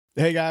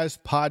Hey guys,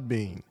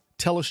 Podbean,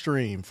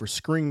 Telestream for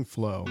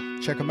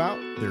ScreenFlow. Check them out.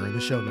 They're in the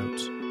show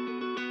notes.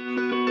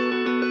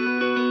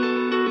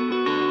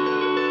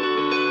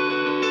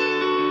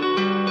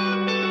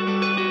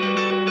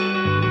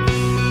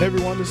 Hey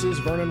everyone, this is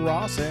Vernon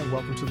Ross, and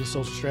welcome to the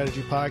Social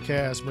Strategy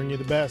Podcast, bringing you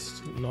the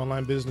best in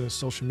online business,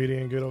 social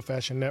media, and good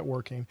old-fashioned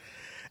networking.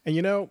 And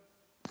you know,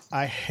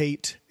 I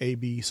hate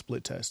A/B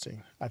split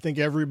testing. I think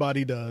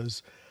everybody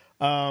does.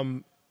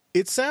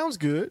 It sounds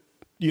good.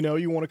 You know,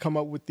 you want to come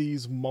up with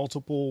these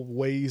multiple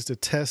ways to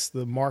test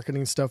the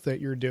marketing stuff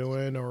that you're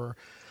doing, or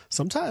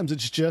sometimes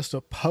it's just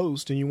a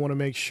post and you want to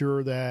make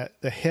sure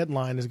that the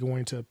headline is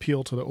going to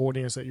appeal to the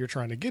audience that you're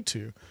trying to get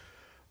to.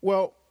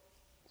 Well,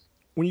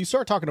 when you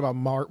start talking about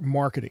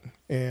marketing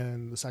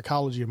and the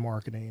psychology of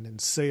marketing and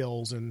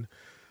sales and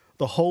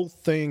the whole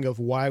thing of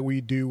why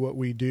we do what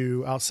we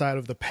do outside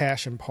of the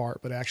passion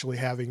part, but actually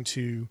having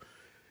to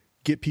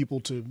get people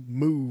to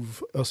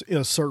move in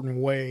a certain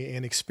way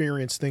and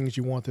experience things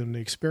you want them to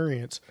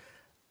experience,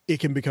 it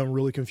can become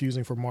really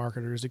confusing for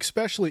marketers,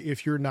 especially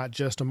if you're not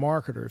just a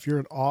marketer. If you're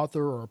an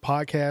author or a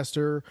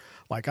podcaster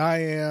like I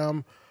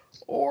am,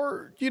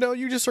 or, you know,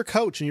 you just are a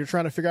coach and you're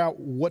trying to figure out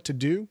what to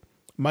do.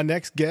 My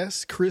next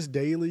guest, Chris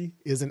Daly,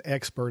 is an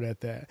expert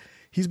at that.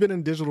 He's been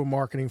in digital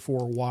marketing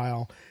for a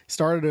while.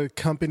 Started a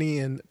company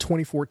in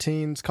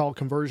 2014. It's called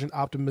Conversion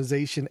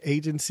Optimization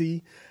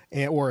Agency,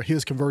 or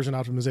his Conversion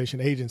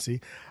Optimization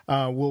Agency.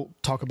 We'll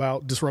talk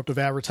about disruptive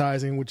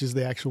advertising, which is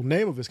the actual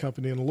name of his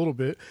company, in a little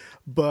bit.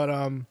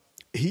 But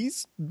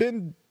he's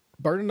been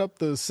burning up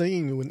the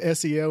scene with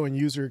SEO and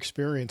user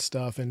experience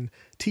stuff and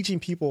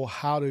teaching people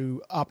how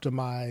to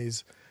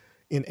optimize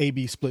in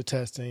A/B split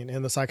testing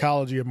and the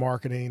psychology of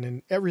marketing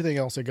and everything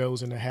else that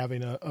goes into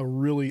having a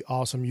really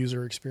awesome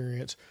user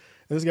experience.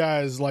 And this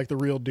guy is like the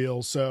real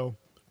deal. So,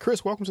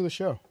 Chris, welcome to the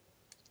show.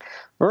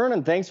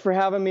 Vernon, thanks for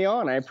having me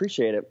on. I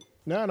appreciate it.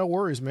 No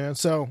worries, man.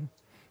 So,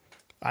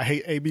 I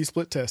hate A/B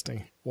split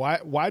testing.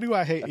 Why do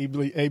I hate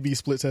A/B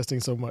split testing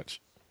so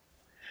much?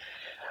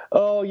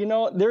 Oh, you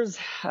know,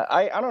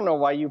 I don't know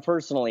why you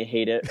personally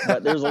hate it,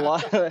 but there's a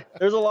lot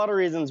of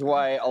reasons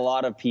why a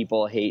lot of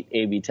people hate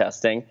A/B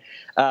testing.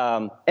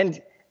 And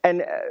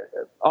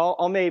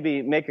I'll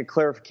maybe make a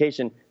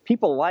clarification.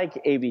 People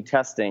like A/B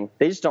testing.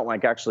 They just don't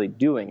like actually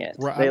doing it.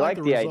 Right, they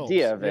like the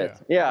idea of it.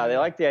 Yeah, they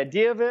like the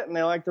idea of it and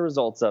they like the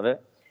results of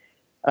it.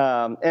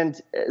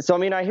 And so, I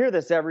mean, I hear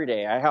this every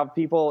day. I have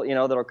people, you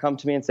know, that'll come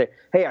to me and say,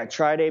 hey, I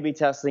tried A/B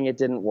testing. It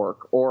didn't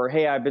work. Or,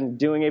 hey, I've been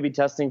doing A/B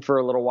testing for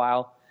a little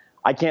while.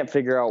 I can't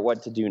figure out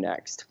what to do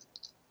next.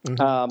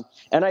 Mm-hmm.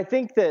 And I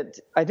think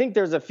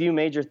there's a few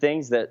major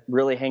things that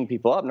really hang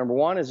people up. Number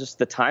one is just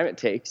the time it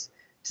takes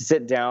to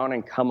sit down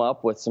and come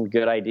up with some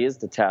good ideas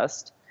to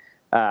test.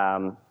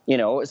 You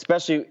know,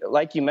 especially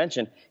like you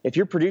mentioned, if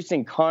you're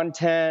producing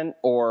content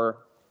or,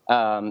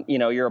 you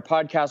know, you're a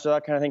podcaster,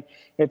 that kind of thing.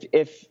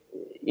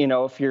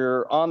 If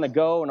you're on the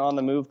go and on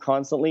the move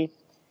constantly,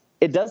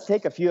 it does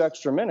take a few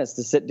extra minutes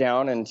to sit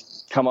down and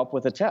come up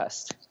with a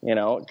test, you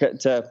know,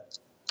 to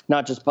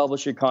not just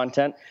publish your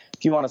content.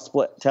 If you want to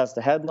split test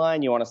a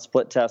headline, you want to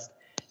split test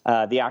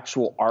the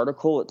actual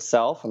article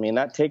itself. I mean,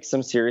 that takes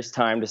some serious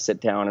time to sit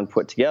down and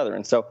put together.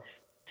 And so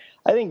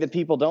I think that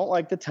people don't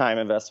like the time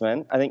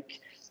investment. I think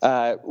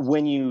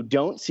when you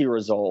don't see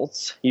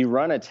results, you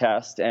run a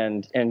test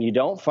and you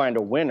don't find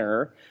a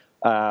winner,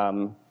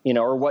 you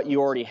know, or what you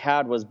already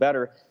had was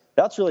better.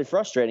 That's really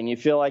frustrating. You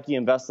feel like you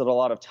invested a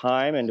lot of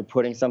time into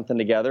putting something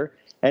together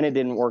and it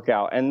didn't work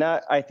out. And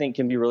that, I think,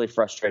 can be really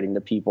frustrating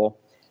to people.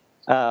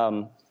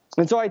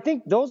 And so I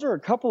think those are a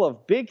couple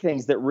of big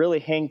things that really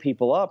hang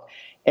people up.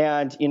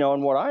 And, you know,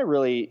 and what I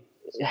really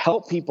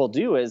help people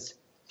do is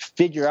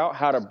figure out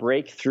how to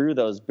break through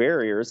those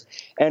barriers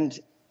and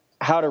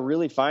how to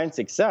really find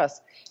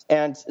success,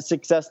 and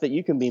success that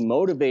you can be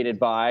motivated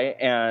by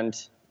and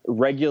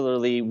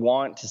regularly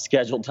want to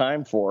schedule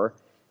time for.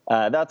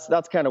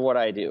 That's kind of what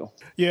I do.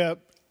 Yeah.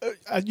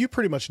 You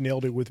pretty much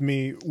nailed it with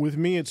me. With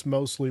me, it's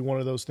mostly one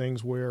of those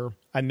things where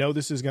I know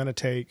this is going to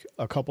take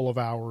a couple of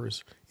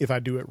hours if I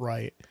do it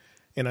right.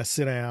 And I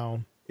sit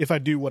down, if I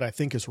do what I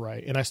think is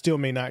right, and I still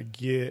may not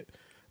get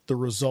the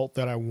result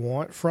that I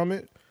want from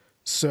it.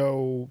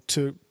 So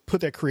to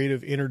put that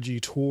creative energy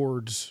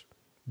towards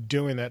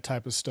doing that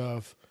type of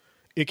stuff,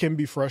 it can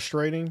be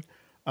frustrating.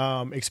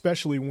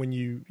 Especially when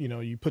you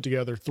put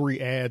together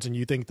 3 ads and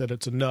you think that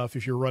it's enough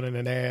if you're running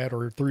an ad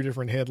or 3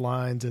 different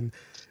headlines and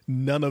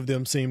none of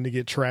them seem to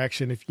get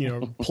traction if, you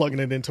know, plugging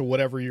it into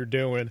whatever you're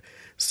doing.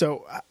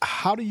 So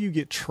how do you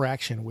get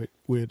traction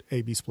with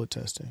A/B split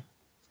testing?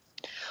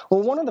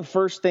 Well, one of the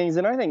first things,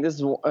 and I think this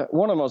is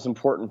one of the most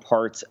important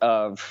parts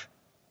of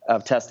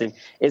testing,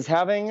 is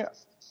having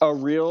a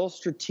real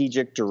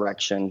strategic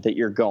direction that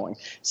you're going.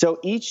 So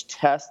each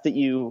test that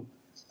you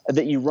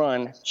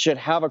run should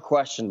have a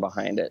question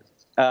behind it.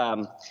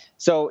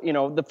 So, you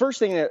know, the first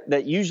thing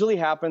that usually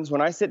happens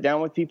when I sit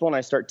down with people and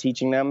I start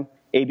teaching them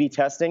A/B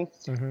testing,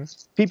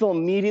 people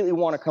immediately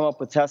want to come up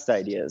with test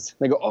ideas.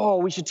 They go, oh,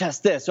 we should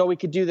test this. Oh, we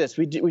could do this.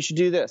 We should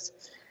do this.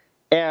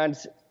 And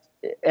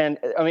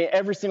I mean,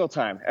 every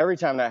time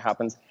that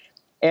happens,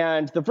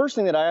 And the first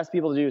thing that I ask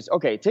people to do is,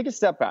 okay, take a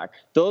step back.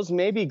 Those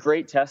may be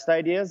great test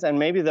ideas and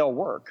maybe they'll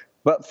work.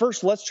 But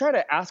first, let's try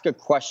to ask a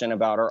question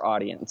about our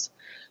audience.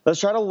 Let's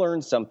try to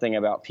learn something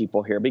about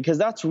people here, because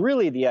that's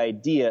really the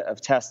idea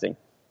of testing,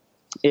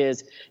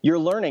 is you're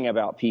learning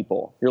about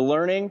people. You're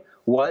learning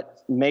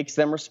what makes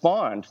them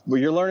respond.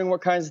 You're learning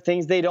what kinds of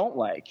things they don't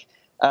like.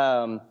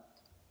 And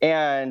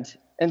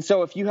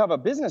so if you have a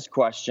business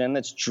question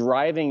that's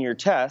driving your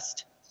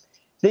test,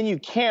 then you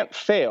can't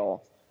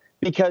fail,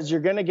 because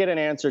you're going to get an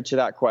answer to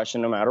that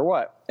question no matter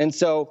what. And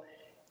so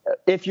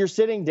if you're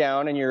sitting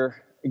down and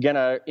you're going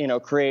to,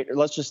 create,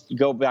 let's just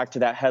go back to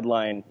that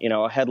headline,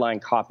 a headline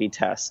copy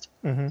test.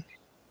 Mm-hmm.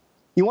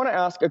 You want to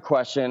ask a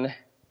question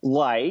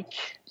like,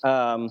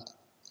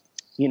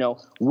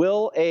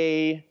 will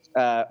a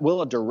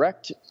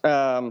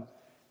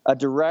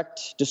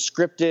direct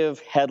descriptive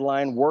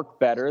headline work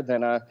better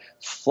than a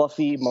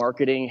fluffy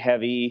marketing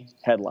heavy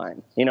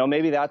headline?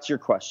 Maybe that's your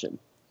question.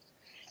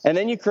 And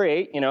then you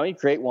create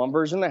one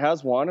version that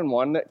has one and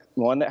one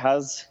that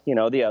has,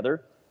 the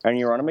other, and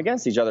you run them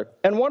against each other.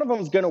 And one of them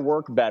is going to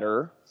work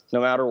better no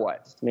matter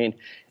what. I mean,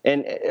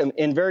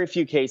 in very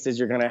few cases,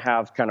 you're going to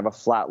have kind of a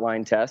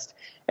flatline test.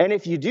 And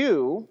if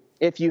you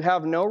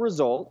have no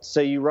result, so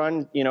you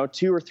run,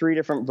 2 or 3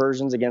 different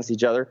versions against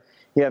each other,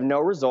 you have no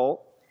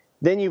result,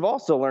 then you've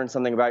also learned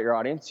something about your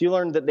audience. You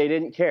learned that they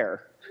didn't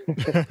care.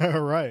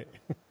 Right.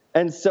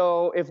 And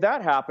so if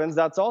that happens,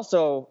 that's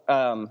also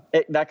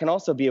that can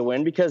also be a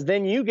win, because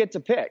then you get to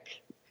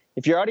pick.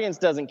 If your audience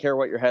doesn't care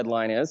what your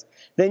headline is,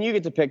 then you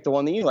get to pick the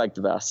one that you like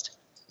the best.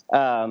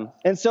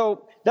 And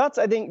so that's,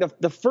 I think,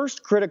 the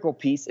first critical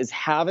piece is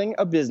having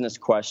a business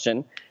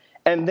question.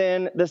 And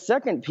then the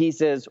second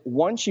piece is,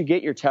 once you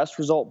get your test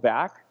result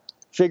back,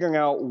 figuring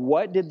out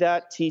what did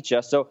that teach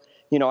us. So,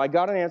 I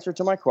got an answer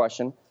to my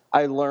question.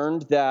 I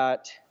learned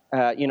that,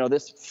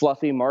 this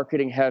fluffy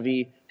marketing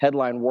heavy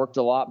headline worked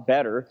a lot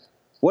better.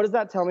 What does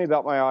that tell me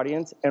about my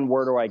audience, and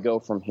where do I go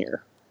from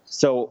here?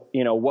 So,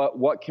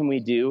 what can we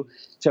do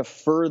to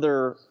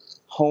further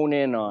hone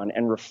in on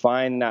and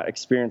refine that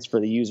experience for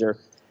the user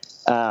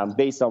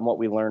based on what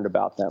we learned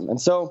about them? And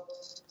so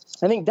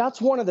I think that's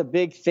one of the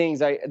big things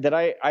that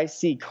I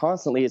see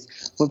constantly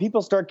is when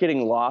people start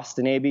getting lost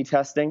in A/B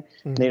testing,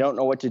 mm-hmm. They don't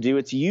know what to do.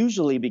 It's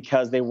usually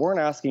because they weren't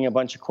asking a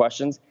bunch of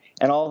questions,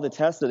 and all of the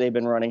tests that they've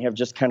been running have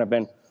just kind of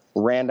been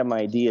random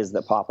ideas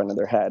that pop into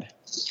their head.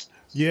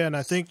 Yeah, and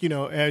I think,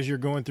 as you're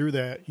going through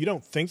that, you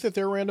don't think that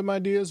they're random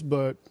ideas,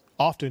 but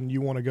often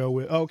you want to go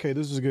with, okay,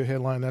 this is a good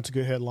headline, that's a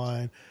good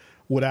headline,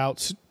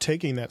 without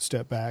taking that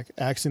step back,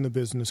 asking the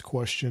business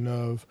question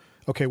of,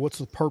 okay, what's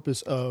the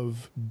purpose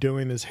of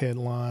doing this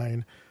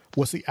headline?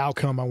 What's the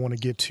outcome I want to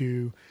get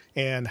to?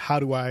 And how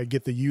do I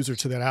get the user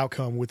to that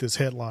outcome with this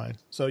headline?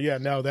 So, yeah,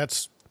 no,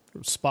 that's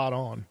spot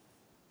on.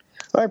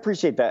 I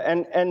appreciate that.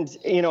 And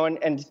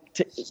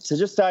to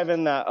just dive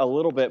in that a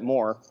little bit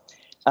more,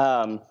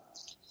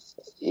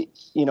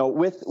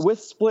 with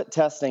split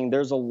testing,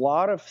 there's a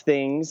lot of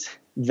things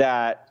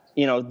that,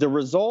 the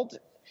result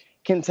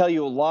can tell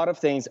you a lot of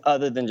things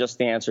other than just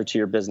the answer to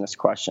your business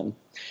question.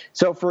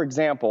 So, for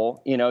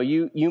example,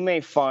 you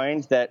may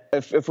find that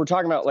if we're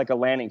talking about like a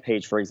landing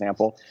page, for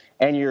example,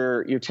 and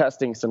you're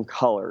testing some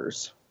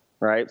colors,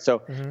 right? So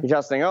mm-hmm. You're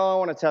testing, I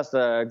want to test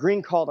a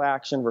green call to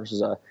action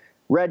versus a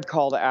red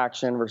call to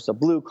action versus a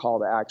blue call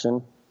to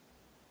action.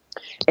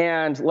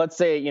 And let's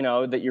say,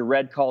 that your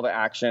red call to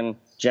action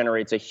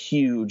generates a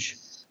huge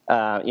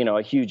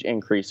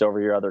increase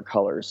over your other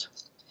colors.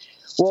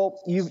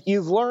 Well,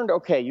 you've learned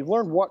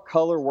what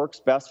color works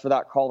best for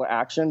that call to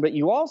action, but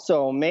you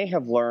also may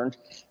have learned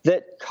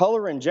that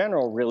color in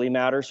general really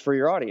matters for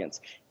your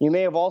audience. You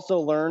may have also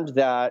learned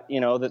that,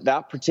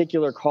 that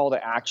particular call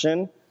to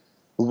action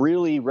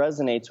really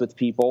resonates with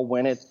people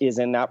when it is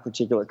in that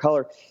particular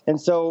color. And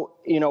so,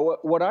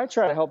 what I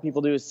try to help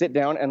people do is sit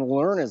down and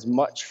learn as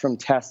much from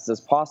tests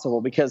as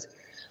possible, because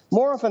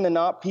more often than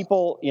not,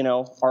 people,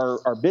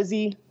 are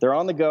busy, they're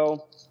on the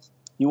go.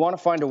 You want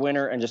to find a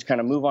winner and just kind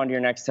of move on to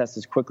your next test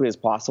as quickly as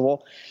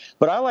possible.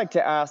 But I like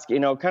to ask,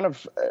 kind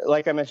of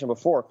like I mentioned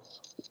before,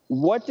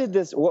 what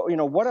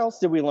else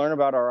did we learn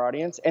about our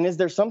audience? And is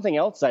there something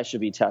else I should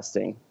be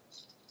testing?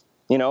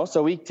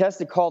 So we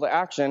tested call to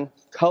action,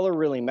 color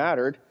really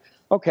mattered.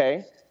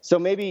 Okay, so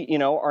maybe,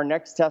 our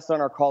next test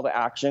on our call to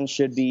action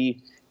should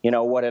be,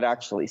 what it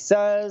actually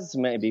says,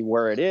 maybe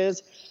where it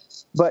is.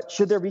 But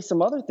should there be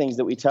some other things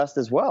that we test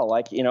as well?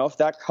 Like, if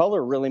that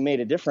color really made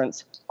a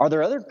difference, are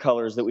there other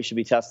colors that we should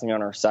be testing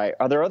on our site?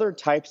 Are there other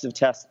types of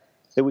tests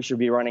that we should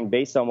be running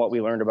based on what we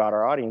learned about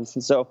our audience?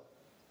 And so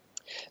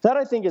that,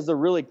 I think, is the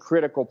really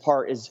critical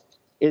part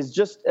is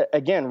just,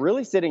 again,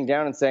 really sitting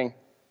down and saying,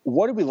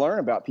 what did we learn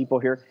about people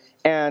here?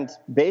 And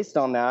based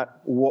on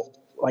that,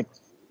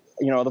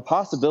 the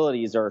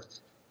possibilities are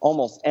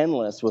almost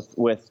endless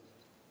with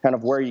kind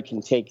of where you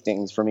can take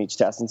things from each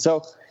test. And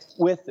so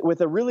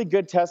with a really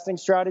good testing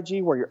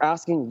strategy where you're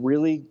asking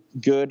really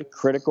good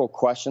critical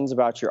questions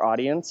about your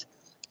audience,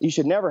 you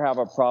should never have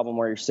a problem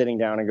where you're sitting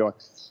down and going,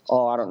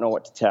 I don't know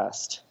what to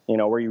test,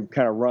 where you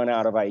kind of run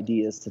out of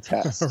ideas to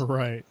test.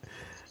 Right.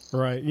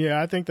 Right.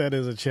 Yeah, I think that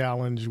is a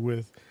challenge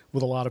with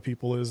a lot of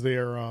people is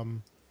they're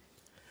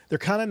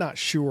kind of not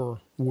sure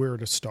where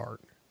to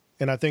start.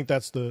 And I think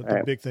that's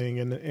the big thing.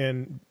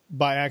 And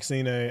by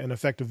asking an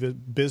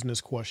effective business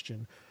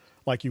question,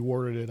 like you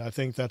worded it, I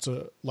think that's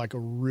a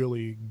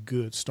really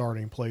good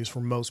starting place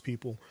for most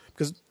people.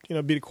 Because,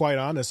 be quite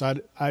honest,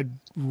 I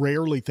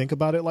rarely think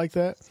about it like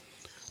that.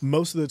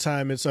 Most of the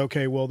time it's,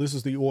 okay, well, this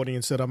is the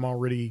audience that I'm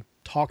already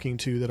talking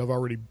to, that I've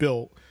already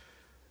built.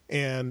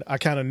 And I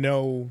kind of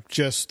know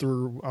just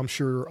through, I'm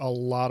sure, a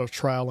lot of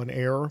trial and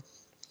error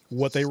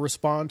what they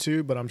respond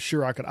to, but I'm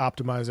sure I could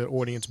optimize that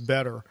audience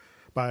better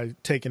by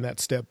taking that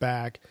step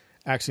back,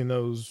 asking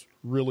those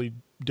really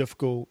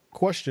difficult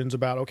questions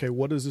about, okay,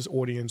 what is this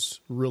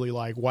audience really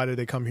like? Why did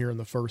they come here in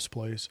the first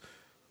place?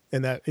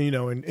 And that,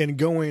 and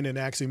going and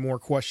asking more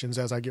questions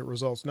as I get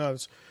results. No,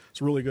 it's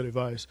really good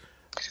advice.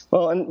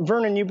 Well, and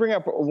Vernon, you bring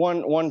up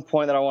one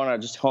point that I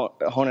want to just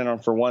hone in on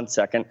for 1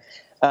 second.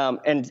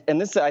 And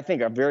this is, I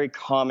think, a very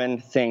common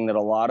thing that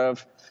a lot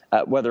of,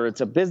 whether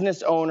it's a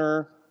business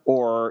owner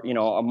or, a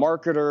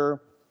marketer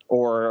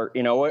or,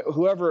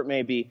 whoever it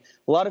may be,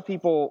 a lot of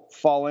people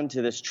fall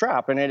into this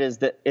trap, and it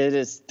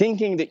is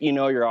thinking that you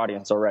know your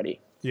audience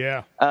already.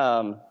 Yeah.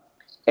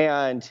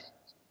 And,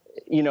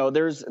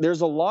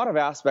 there's a lot of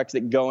aspects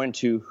that go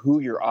into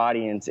who your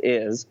audience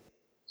is.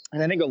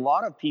 And I think a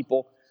lot of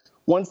people,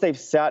 once they've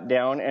sat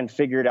down and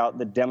figured out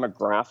the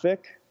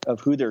demographic of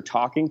who they're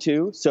talking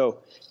to, so,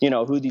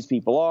 who these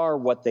people are,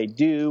 what they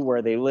do,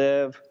 where they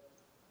live,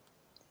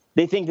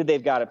 they think that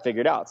they've got it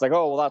figured out. It's like,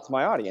 oh, well, that's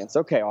my audience.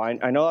 Okay, well,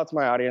 I know that's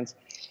my audience.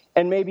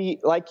 And maybe,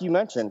 like you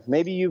mentioned,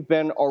 maybe you've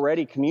been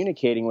already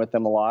communicating with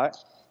them a lot.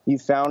 You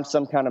found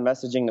some kind of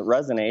messaging that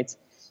resonates.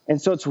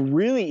 And so it's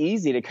really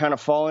easy to kind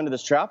of fall into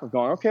this trap of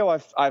going, okay, well,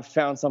 I've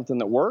found something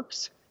that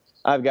works.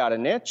 I've got a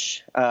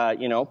niche.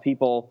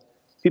 People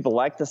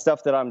like the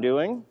stuff that I'm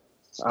doing.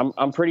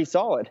 I'm pretty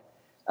solid.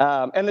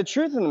 And the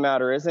truth of the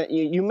matter is that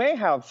you may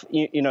have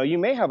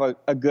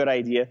a good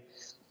idea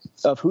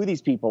of who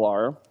these people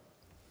are.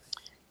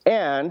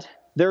 And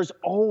there's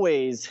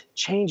always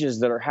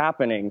changes that are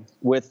happening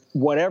with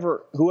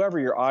whoever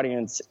your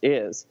audience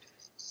is.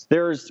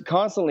 There's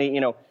constantly,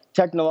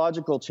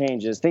 technological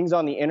changes, things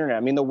on the internet. I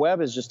mean, the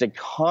web is just a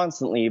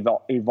constantly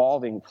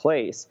evolving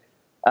place.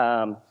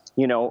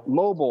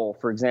 Mobile,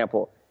 for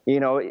example,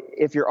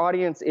 if your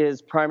audience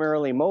is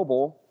primarily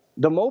mobile,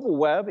 the mobile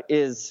web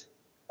is,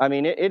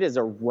 it is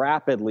a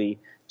rapidly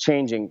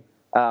changing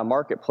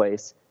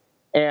marketplace.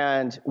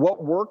 And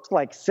what worked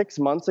like 6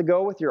 months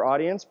ago with your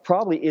audience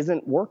probably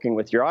isn't working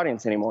with your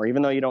audience anymore,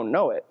 even though you don't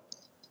know it.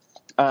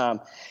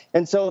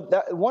 And so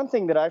that one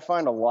thing that I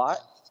find a lot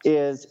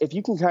is if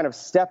you can kind of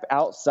step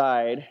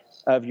outside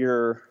of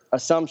your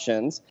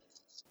assumptions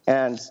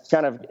and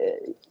kind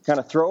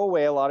of throw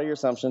away a lot of your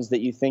assumptions that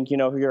you think you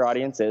know who your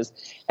audience is,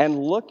 and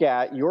look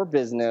at your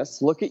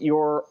business, look at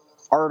your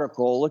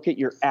article, look at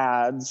your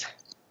ads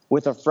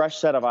with a fresh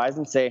set of eyes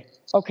and say,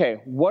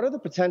 okay, what are the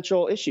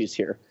potential issues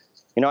here?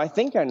 I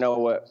think I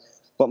know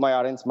what my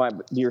audience might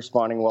be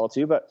responding well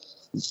to, but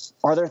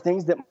are there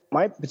things that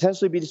might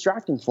potentially be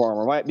distracting for them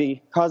or might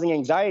be causing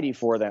anxiety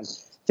for them?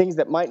 Things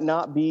that might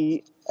not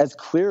be as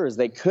clear as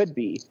they could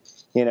be?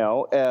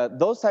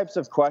 Those types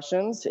of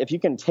questions, if you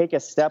can take a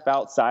step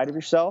outside of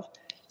yourself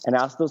and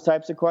ask those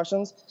types of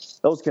questions,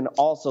 those can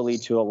also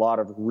lead to a lot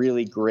of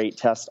really great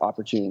test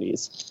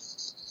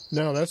opportunities.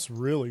 No, that's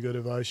really good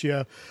advice.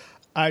 Yeah.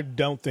 I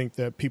don't think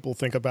that people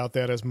think about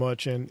that as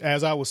much. And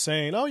as I was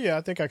saying, oh, yeah,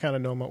 I think I kind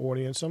of know my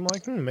audience. I'm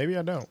like, maybe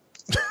I don't.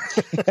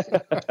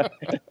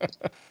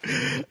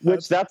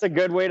 That's a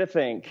good way to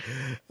think.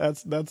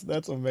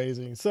 That's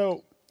amazing.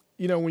 So,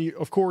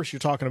 of course, you're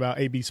talking about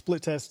A/B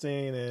split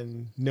testing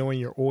and knowing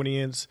your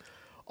audience.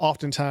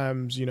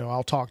 Oftentimes,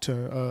 I'll talk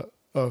to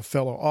a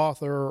fellow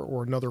author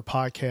or another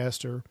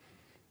podcaster.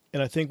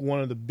 And I think one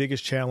of the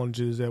biggest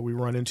challenges that we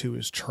run into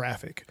is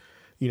traffic.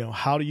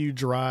 How do you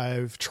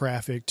drive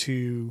traffic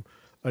to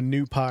a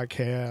new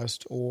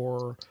podcast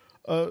or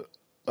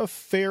a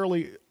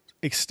fairly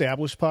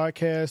established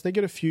podcast? They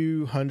get a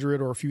few hundred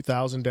or a few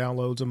thousand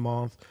downloads a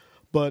month,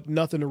 but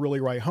nothing to really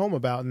write home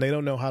about, and they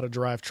don't know how to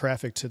drive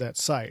traffic to that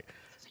site.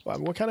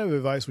 What kind of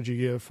advice would you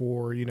give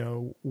for,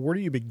 where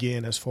do you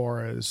begin as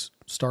far as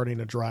starting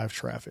to drive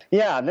traffic?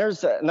 Yeah, and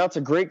that's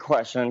a great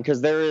question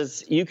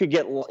because you can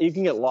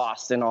get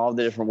lost in all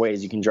the different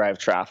ways you can drive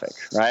traffic,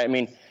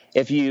 right?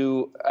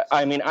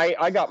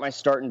 I got my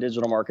start in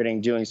digital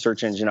marketing doing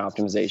search engine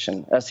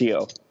optimization,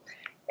 SEO.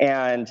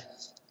 And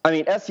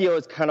SEO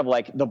is kind of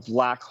like the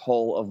black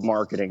hole of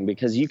marketing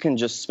because you can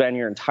just spend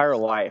your entire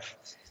life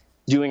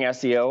doing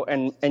SEO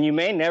and you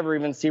may never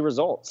even see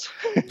results.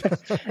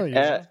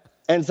 Yeah.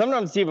 And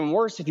sometimes it's even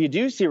worse if you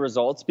do see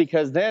results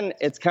because then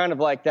it's kind of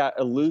like that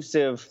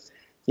elusive,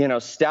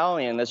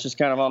 stallion that's just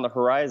kind of on the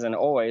horizon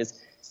always,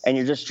 and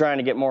you're just trying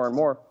to get more and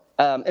more.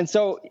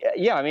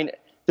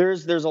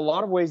 There's a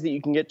lot of ways that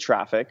you can get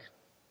traffic.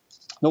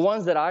 The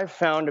ones that I've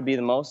found to be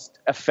the most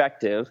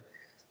effective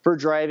for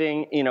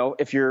driving,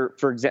 if you're,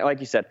 for example,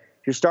 like you said,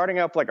 if you're starting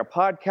up like a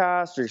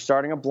podcast or you're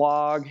starting a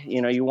blog,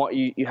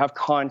 you have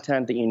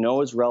content that you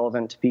know is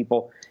relevant to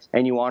people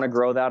and you want to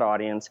grow that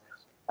audience.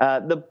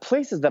 The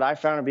places that I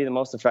found to be the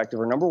most effective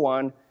are, number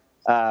one,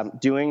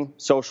 doing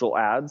social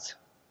ads.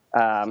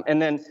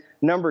 And then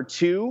number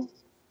two,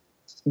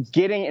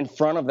 getting in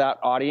front of that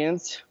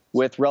audience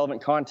with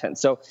relevant content.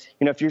 So,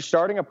 if you're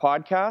starting a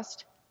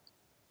podcast,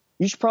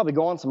 you should probably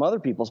go on some other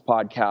people's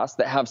podcasts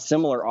that have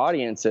similar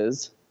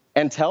audiences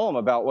and tell them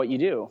about what you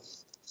do.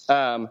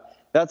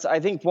 That's, I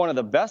think, one of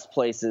the best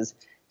places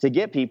to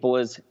get people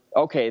is,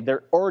 okay,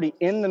 they're already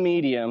in the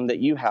medium that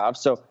you have.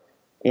 So,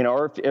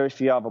 or if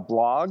you have a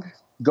blog,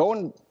 go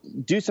and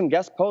do some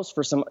guest posts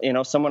for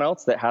someone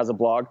else that has a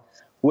blog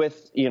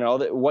with,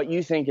 what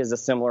you think is a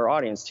similar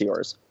audience to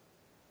yours.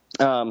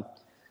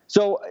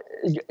 So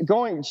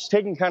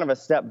taking kind of a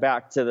step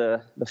back to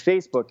the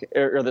Facebook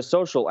or the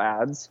social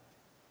ads,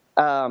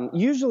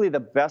 usually the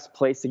best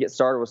place to get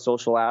started with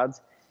social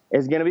ads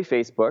is going to be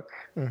Facebook.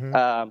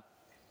 Mm-hmm.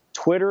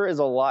 Twitter is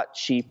a lot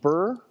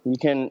cheaper. You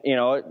can,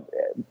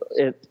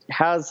 it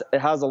has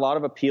a lot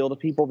of appeal to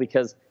people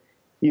because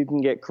you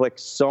can get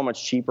clicks so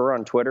much cheaper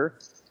on Twitter.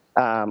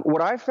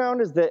 What I found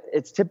is that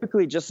it's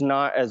typically just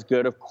not as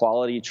good of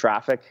quality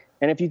traffic.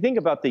 And if you think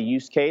about the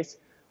use case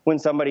when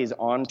somebody's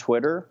on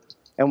Twitter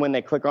and when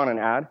they click on an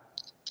ad,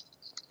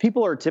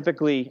 people are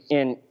typically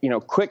in,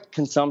 quick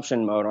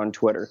consumption mode on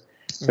Twitter.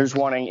 They're just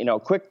wanting,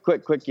 quick,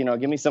 give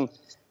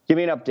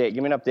me an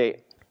update.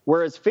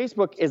 Whereas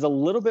Facebook is a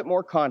little bit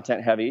more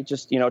content heavy.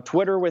 Just,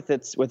 Twitter with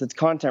its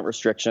content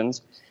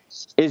restrictions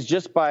is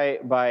just by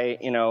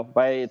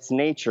its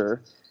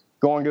nature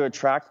going to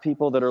attract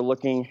people that are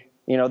looking,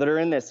 that are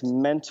in this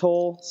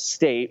mental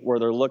state where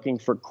they're looking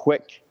for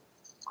quick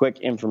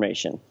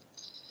information.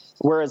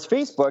 Whereas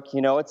Facebook,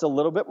 it's a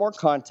little bit more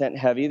content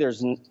heavy.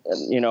 There's,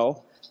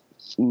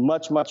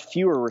 much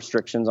fewer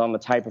restrictions on the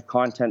type of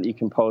content you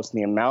can post and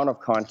the amount of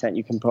content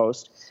you can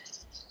post.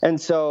 And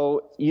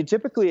so you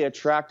typically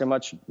attract a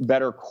much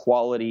better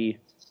quality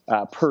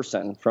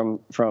person from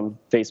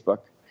Facebook.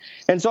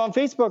 And so on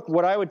Facebook,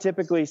 what I would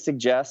typically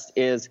suggest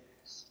is,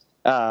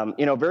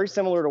 very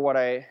similar to what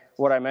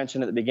I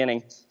mentioned at the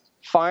beginning,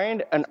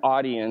 find an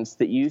audience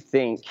that you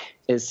think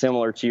is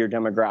similar to your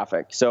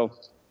demographic. So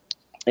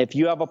if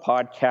you have a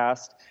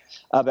podcast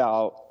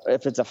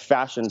if it's a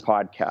fashion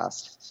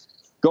podcast,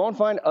 go and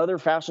find other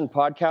fashion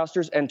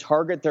podcasters and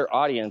target their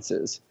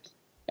audiences,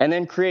 and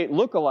then create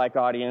lookalike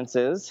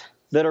audiences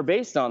that are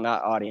based on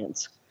that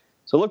audience.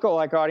 So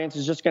lookalike audience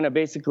is just going to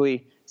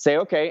basically say,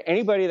 okay,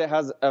 anybody that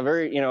has a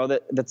very,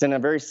 that's in a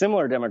very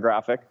similar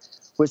demographic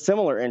with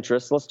similar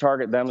interests, let's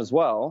target them as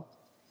well.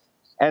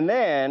 And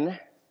then,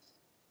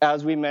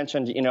 as we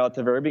mentioned, at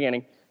the very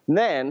beginning,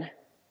 then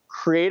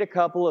create a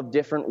couple of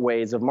different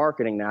ways of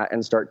marketing that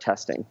and start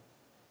testing.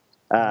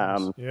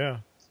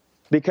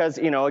 Because,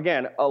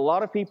 again, a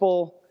lot of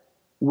people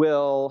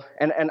will,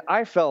 and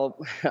I fell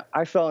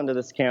into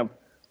this camp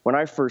when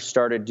I first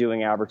started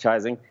doing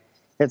advertising.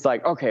 It's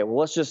like, okay, well,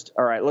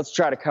 let's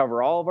try to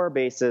cover all of our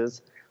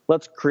bases.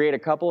 Let's create a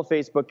couple of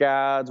Facebook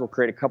ads. We'll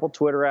create a couple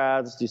Twitter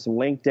ads, do some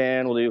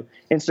LinkedIn, we'll do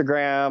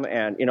Instagram,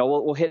 and,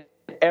 we'll hit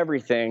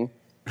everything.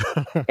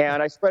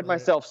 And I spread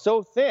myself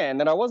so thin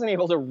that I wasn't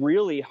able to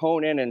really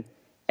hone in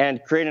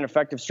and create an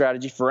effective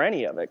strategy for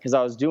any of it because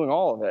I was doing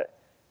all of it.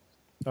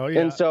 Oh,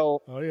 yeah. And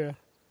so,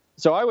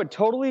 so I would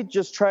totally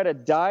just try to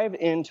dive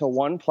into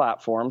one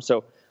platform.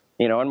 So,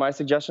 and my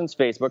suggestion's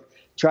Facebook.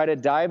 Try to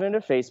dive into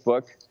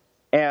Facebook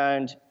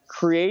and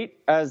create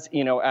as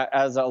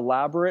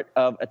elaborate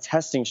of a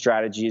testing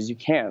strategy as you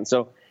can.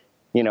 So,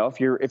 if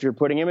you're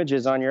putting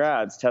images on your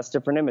ads, test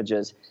different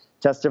images,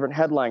 test different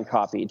headline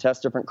copy,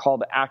 test different call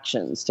to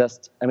actions,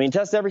 test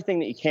everything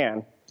that you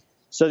can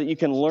so that you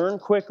can learn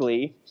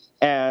quickly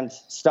and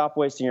stop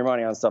wasting your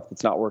money on stuff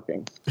that's not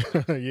working.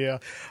 Yeah.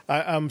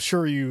 I'm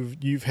sure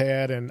you've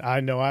had, and I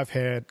know I've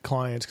had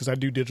clients because I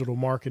do digital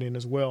marketing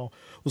as well.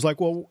 It was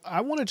like, well,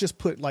 I want to just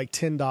put like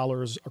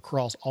 $10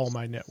 across all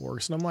my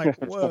networks. And I'm like,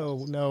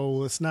 whoa,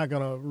 no, it's not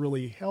going to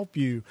really help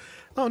you.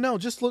 Oh no,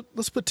 just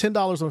let's put $10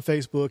 on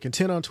Facebook and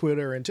 10 on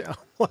Twitter. And I'm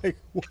like,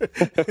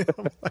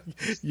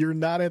 you're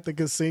not at the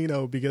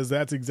casino because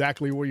that's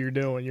exactly what you're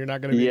doing. You're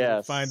not going to be able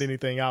to find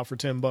anything out for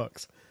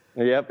 $10.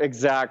 Yep,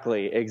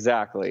 exactly.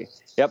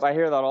 Yep, I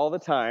hear that all the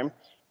time.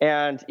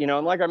 And,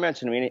 and like I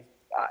mentioned,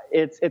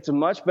 it's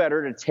much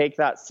better to take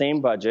that same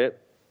budget,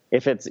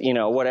 if it's,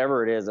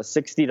 whatever it is, a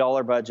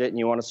 $60 budget and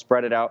you want to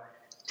spread it out,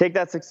 take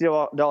that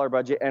 $60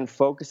 budget and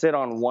focus it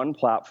on one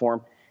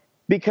platform,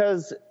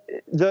 because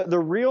the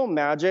real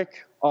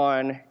magic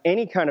on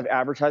any kind of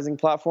advertising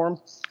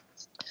platform,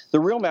 the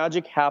real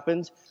magic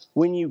happens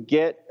when you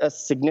get a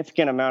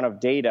significant amount of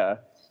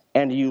data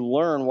and you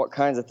learn what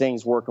kinds of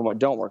things work and what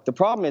don't work. The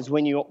problem is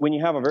when you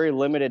have a very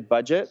limited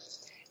budget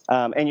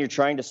and you're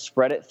trying to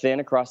spread it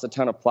thin across a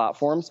ton of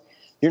platforms,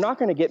 you're not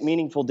going to get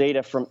meaningful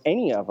data from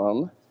any of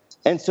them.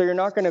 And so you're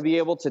not going to be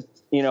able to,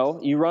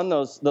 you run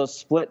those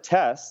split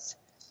tests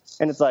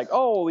and it's like,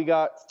 oh, we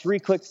got 3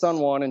 clicks on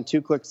one and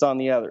 2 clicks on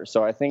the other.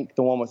 So I think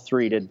the one with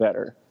 3 did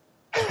better.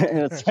 And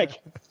it's like,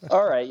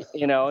 all right,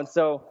 and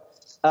so,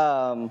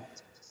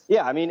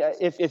 yeah, I mean,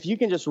 if you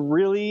can just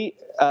really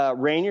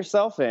rein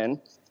yourself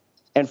in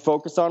and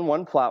focus on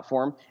one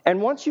platform,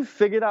 and once you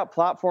figure that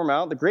platform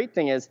out, the great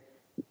thing is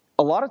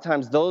a lot of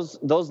times those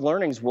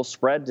learnings will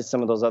spread to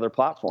some of those other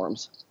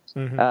platforms.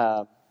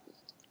 Mm-hmm.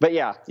 But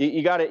yeah,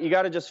 you got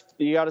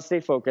to stay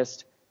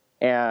focused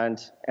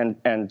and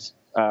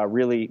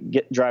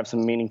really drive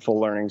some meaningful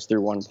learnings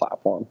through one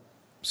platform.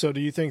 So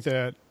do you think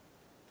that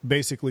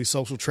basically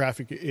social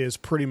traffic is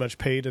pretty much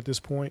paid at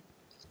this point?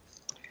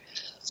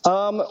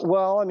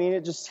 Well, I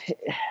mean,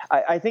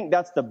 I think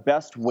that's the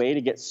best way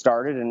to get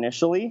started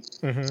initially.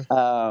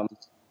 Mm-hmm.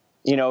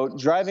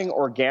 Driving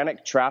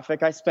organic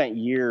traffic, I spent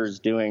years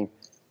doing,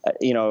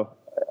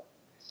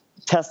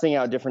 testing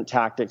out different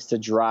tactics to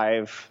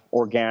drive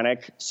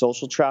organic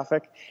social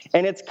traffic.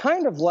 And it's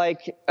kind of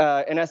like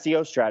an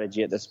SEO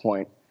strategy at this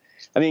point.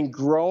 I mean,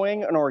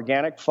 growing an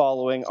organic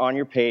following on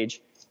your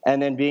page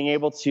and then being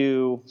able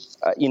to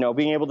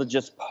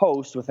just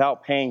post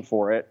without paying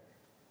for it,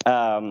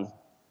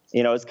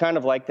 it's kind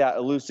of like that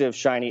elusive,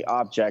 shiny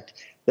object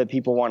that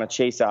people want to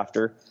chase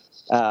after.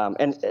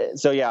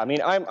 So, yeah, I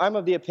mean, I'm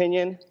of the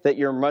opinion that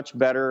you're much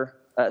better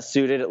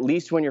suited, at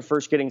least when you're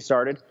first getting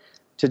started,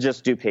 to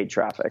just do paid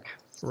traffic.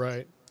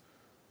 Right.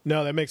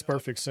 No, that makes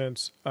perfect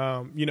sense.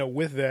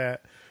 With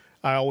that,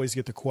 I always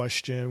get the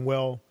question,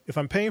 well, if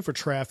I'm paying for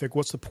traffic,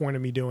 what's the point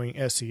of me doing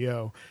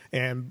SEO?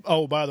 And,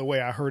 oh, by the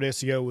way, I heard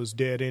SEO was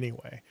dead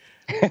anyway.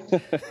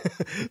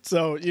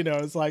 So,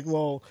 it's like,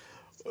 well,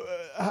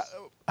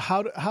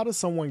 how does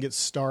someone get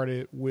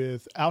started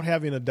without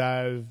having to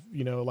dive,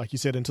 like you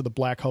said, into the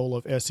black hole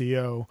of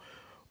SEO?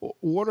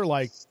 What are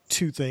like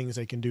two things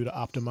they can do to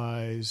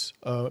optimize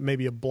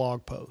maybe a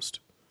blog post?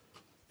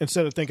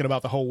 Instead of thinking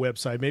about the whole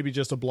website, maybe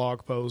just a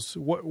blog post.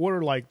 What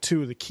are like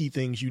two of the key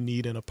things you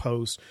need in a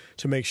post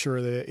to make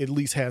sure that it at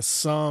least has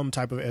some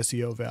type of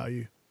SEO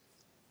value?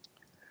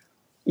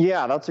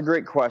 Yeah, that's a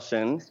great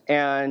question.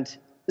 And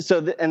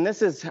so,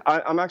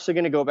 I'm actually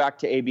going to go back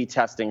to A/B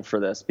testing for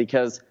this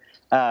because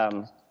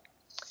SEO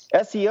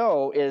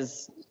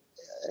is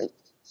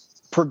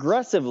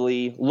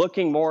progressively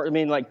looking more. I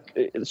mean,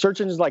 like search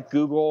engines like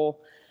Google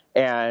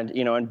and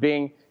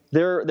Bing.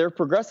 They're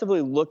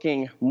progressively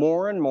looking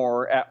more and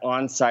more at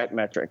on-site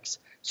metrics.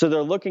 So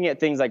they're looking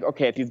at things like,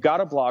 okay, if you've got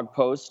a blog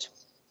post,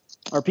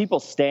 are people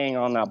staying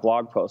on that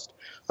blog post?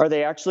 Are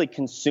they actually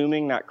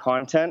consuming that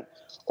content,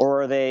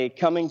 or are they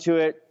coming to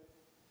it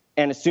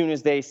and as soon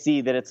as they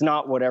see that it's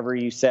not whatever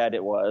you said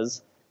it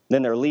was,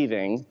 then they're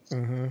leaving?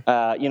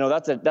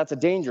 Mm-hmm. That's a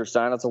danger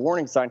sign. That's a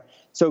warning sign.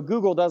 So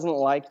Google doesn't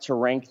like to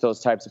rank those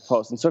types of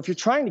posts. And so if you're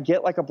trying to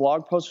get like a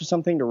blog post or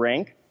something to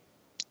rank,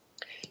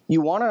 you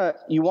want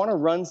to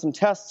run some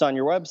tests on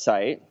your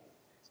website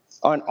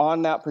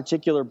on that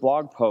particular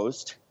blog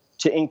post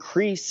to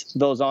increase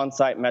those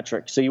on-site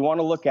metrics. So you want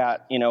to look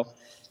at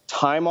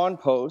time on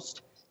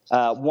post.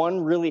 One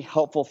really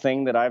helpful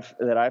thing that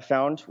I've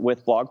found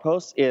with blog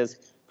posts is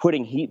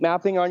putting heat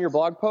mapping on your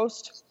blog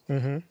post.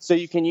 Mm-hmm. So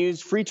you can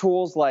use free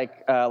tools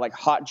like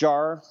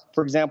Hotjar,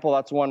 for example.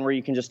 That's one where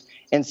you can just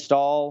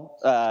install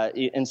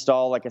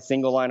like a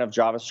single line of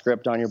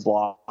JavaScript on your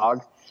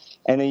blog.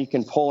 And then you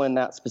can pull in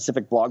that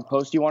specific blog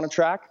post you want to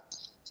track.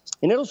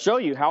 And it'll show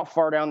you how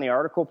far down the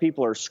article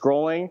people are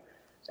scrolling,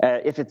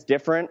 if it's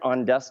different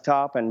on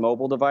desktop and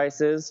mobile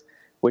devices,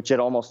 which it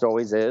almost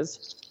always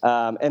is.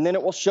 And then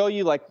it will show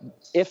you, like,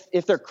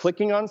 if they're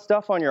clicking on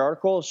stuff on your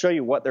article, it'll show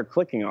you what they're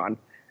clicking on.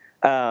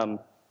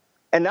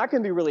 And that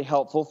can be really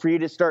helpful for you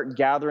to start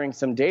gathering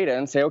some data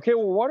and say, okay,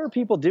 well, what are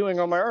people doing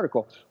on my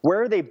article?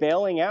 Where are they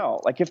bailing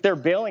out? Like, if they're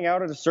bailing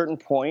out at a certain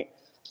point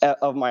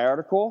of my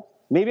article,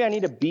 maybe I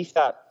need to beef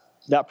that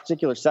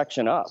particular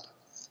section up.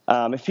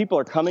 If people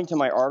are coming to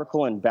my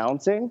article and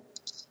bouncing,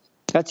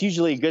 that's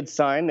usually a good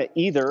sign that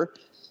either,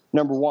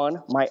 number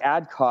one, my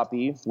ad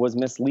copy was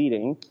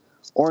misleading,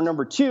 or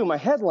number two, my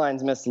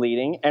headline's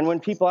misleading. And when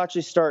people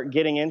actually start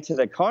getting into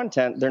the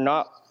content, they're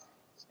not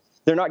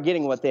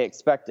getting what they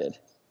expected,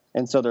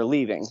 and so they're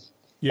leaving.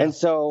 Yeah. And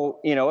so,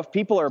 if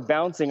people are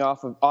bouncing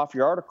off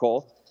your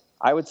article,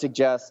 I would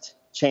suggest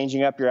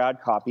changing up your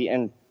ad copy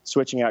and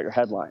switching out your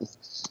headline.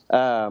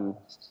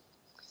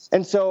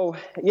 And so,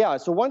 yeah,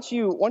 so once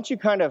you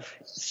kind of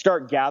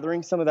start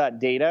gathering some of that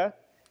data,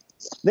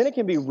 then it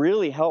can be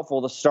really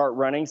helpful to start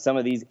running some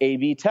of these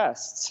A/B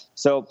tests.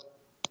 So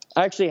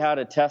I actually had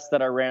a test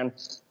that I ran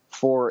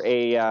for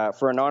a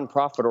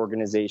nonprofit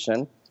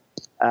organization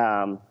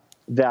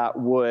that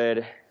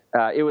would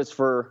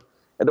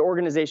the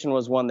organization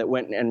was one that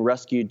went and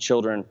rescued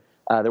children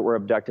that were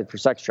abducted for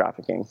sex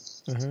trafficking.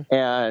 Mm-hmm.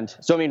 And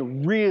so, I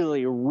mean,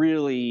 really,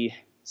 really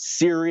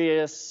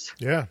serious,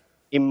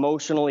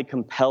 emotionally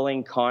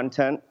compelling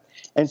content.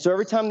 And so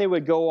every time they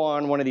would go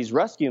on one of these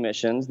rescue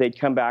missions, they'd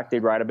come back,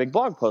 they'd write a big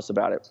blog post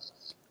about it.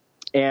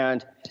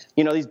 And,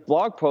 these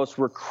blog posts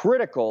were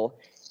critical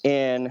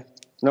in,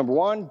 number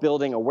one,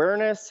 building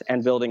awareness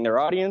and building their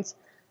audience.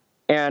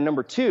 And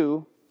number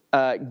two,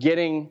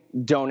 getting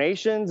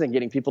donations and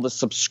getting people to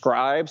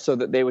subscribe so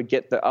that they would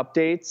get the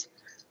updates.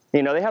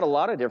 They had a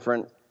lot of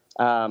different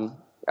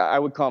I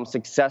would call them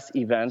success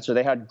events, or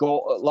they had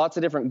lots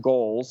of different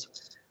goals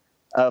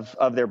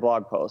of their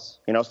blog posts.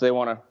 So they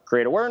want to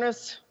create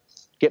awareness,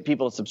 get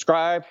people to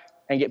subscribe,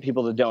 and get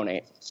people to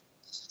donate.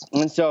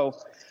 And so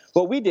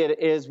what we did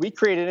is we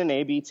created an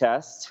A/B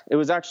test. It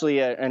was actually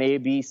an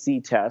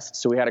ABC test,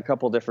 so we had a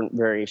couple different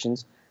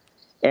variations.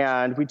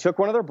 And we took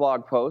one of their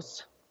blog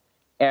posts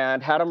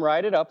and had them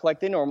write it up like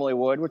they normally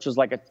would, which was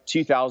like a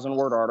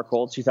 2,000-word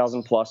article,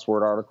 2,000-plus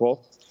word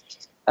article.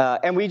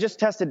 And we just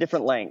tested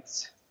different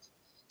lengths.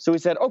 So we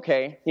said,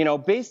 okay,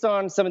 based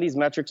on some of these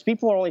metrics,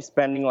 people are only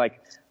spending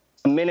like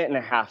a minute and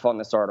a half on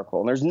this article.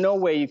 And there's no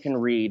way you can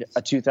read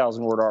a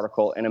 2,000-word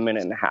article in a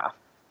minute and a half.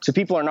 So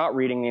people are not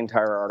reading the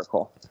entire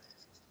article.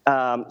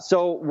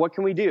 So what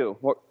can we do?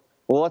 Well,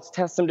 let's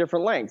test some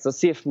different lengths. Let's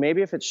see if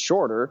it's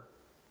shorter,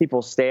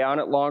 people stay on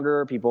it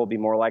longer, people will be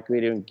more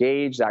likely to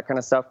engage, that kind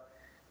of stuff.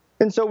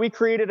 And so we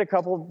created a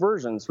couple of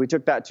versions. We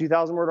took that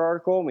 2,000-word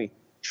article and we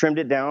trimmed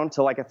it down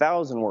to like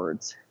 1,000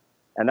 words.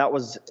 And that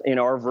was,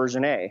 our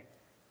version A.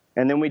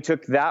 And then we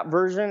took that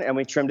version and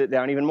we trimmed it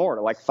down even more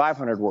to like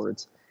 500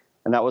 words.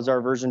 And that was our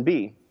version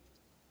B.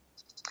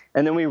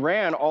 And then we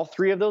ran all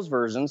three of those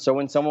versions. So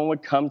when someone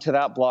would come to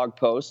that blog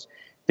post,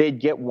 they'd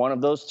get one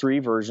of those three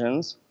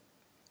versions.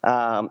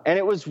 And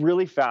it was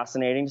really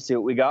fascinating to see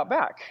what we got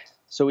back.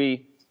 So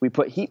we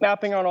put heat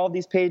mapping on all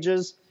these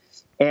pages,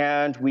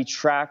 and we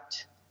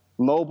tracked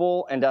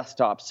mobile and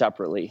desktop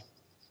separately.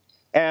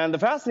 And the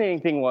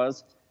fascinating thing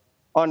was,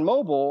 on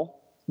mobile,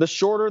 the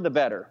shorter the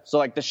better. So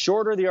like the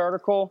shorter the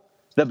article,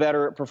 the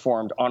better it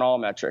performed on all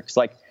metrics.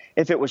 Like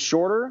if it was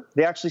shorter,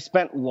 they actually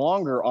spent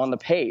longer on the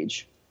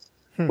page,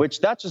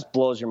 which that just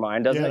blows your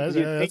mind, doesn't it?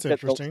 Yeah, that's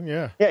interesting.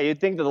 Yeah, you'd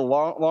think that the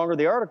longer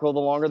the article, the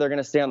longer they're going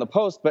to stay on the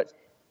post. But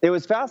it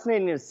was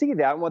fascinating to see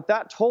that. And what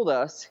that told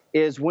us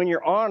is when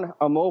you're on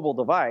a mobile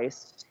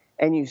device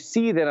and you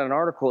see that an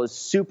article is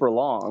super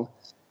long,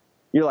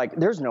 you're like,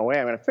 there's no way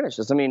I'm going to finish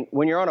this. I mean,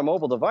 when you're on a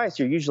mobile device,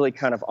 you're usually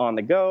kind of on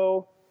the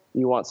go.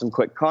 You want some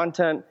quick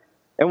content.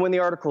 And when the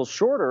article's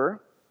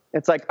shorter,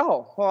 it's like,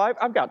 oh, well,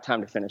 I've got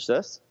time to finish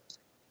this.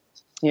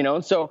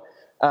 And so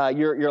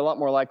you're a lot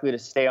more likely to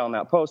stay on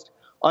that post.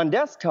 On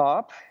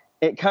desktop,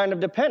 it kind of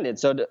depended.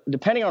 So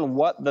depending on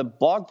what the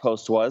blog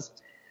post was,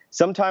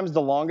 sometimes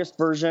the longest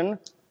version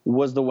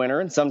was the winner,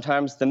 and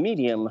sometimes the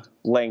medium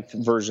length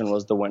version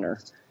was the winner.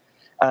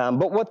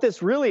 But what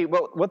this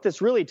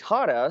really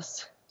taught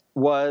us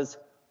was,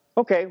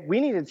 okay,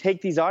 we need to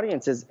take these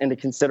audiences into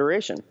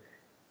consideration.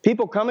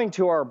 People coming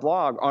to our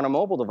blog on a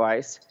mobile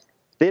device,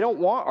 they don't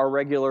want our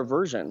regular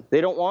version.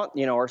 They don't want,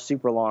 our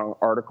super long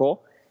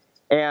article.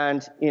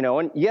 And,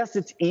 and yes,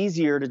 it's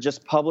easier to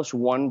just publish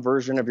one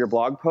version of your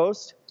blog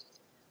post,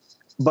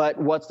 but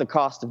what's the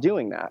cost of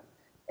doing that?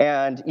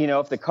 And,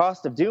 if the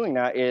cost of doing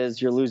that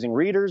is you're losing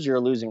readers, you're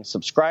losing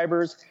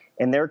subscribers,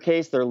 in their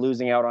case, they're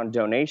losing out on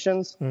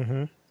donations.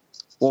 Mm-hmm.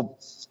 Well,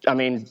 I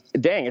mean,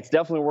 dang, it's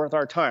definitely worth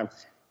our time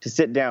to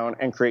sit down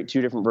and create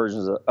two different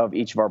versions of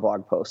each of our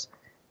blog posts.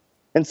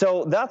 And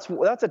so that's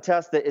a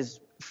test that is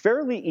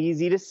fairly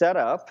easy to set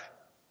up,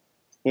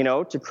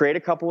 to create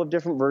a couple of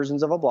different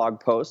versions of a blog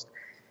post.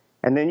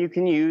 And then you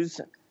can use,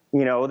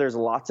 there's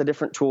lots of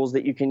different tools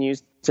that you can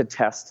use to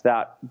test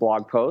that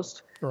blog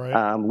post.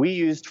 Right. We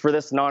used, for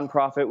this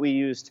nonprofit, we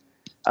used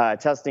a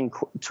testing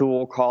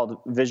tool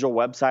called Visual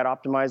Website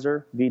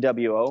Optimizer,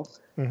 VWO,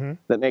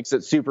 that makes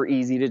it super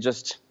easy to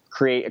just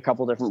create a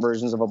couple different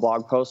versions of a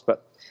blog post.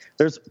 But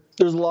there's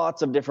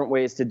lots of different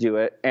ways to do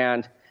it.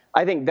 And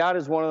I think that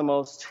is one of the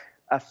most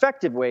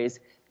effective ways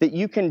that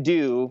you can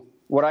do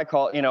what I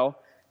call,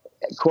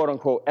 quote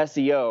unquote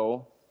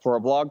SEO for a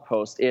blog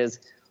post, is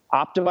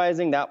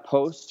optimizing that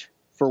post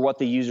for what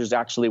the users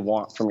actually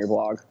want from your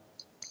blog.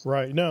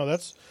 Right. No,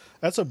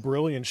 that's a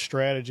brilliant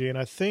strategy. And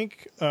I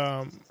think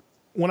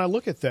when I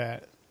look at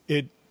that,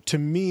 to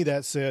me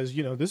that says,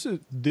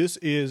 this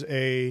is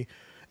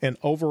an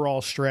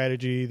overall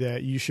strategy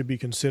that you should be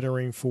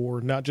considering for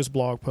not just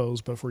blog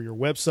posts, but for your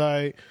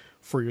website,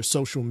 for your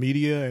social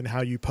media and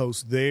how you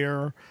post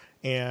there,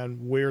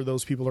 and where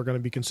those people are going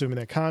to be consuming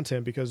that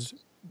content, because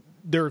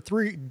there are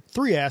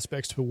three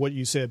aspects to what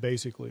you said.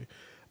 Basically,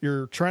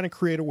 you're trying to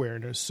create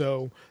awareness.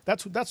 So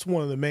that's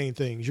one of the main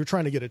things. You're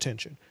trying to get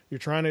attention. You're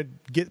trying to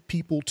get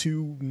people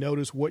to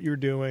notice what you're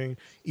doing,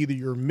 either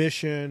your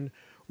mission,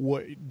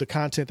 what the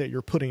content that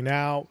you're putting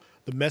out,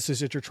 the message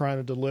that you're trying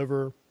to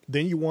deliver.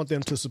 Then you want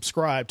them to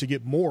subscribe to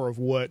get more of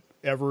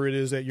whatever it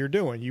is that you're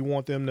doing. You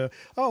want them to,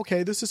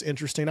 okay, this is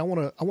interesting. I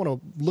want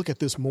to look at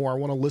this more. I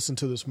want to listen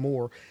to this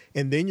more.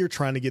 And then you're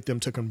trying to get them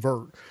to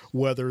convert,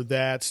 whether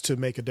that's to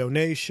make a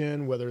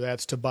donation, whether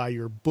that's to buy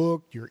your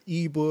book, your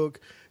ebook,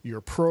 your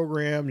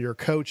program, your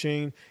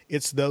coaching.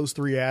 It's those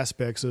three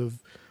aspects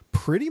of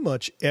pretty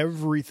much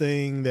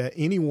everything that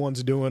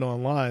anyone's doing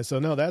online. So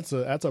no, that's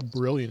a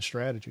brilliant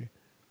strategy.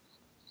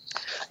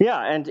 Yeah,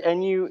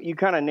 and you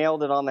kind of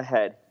nailed it on the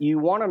head. You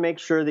want to make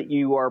sure that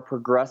you are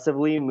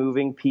progressively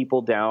moving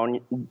people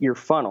down your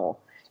funnel.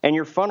 And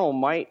your funnel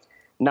might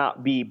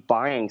not be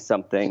buying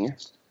something,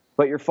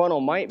 but your funnel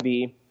might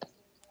be,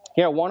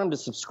 I want them to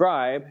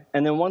subscribe.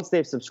 And then once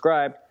they've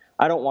subscribed,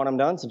 I don't want them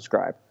to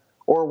unsubscribe.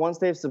 Or once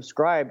they've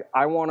subscribed,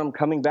 I want them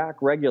coming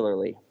back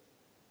regularly.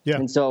 Yeah.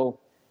 And so,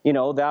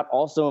 that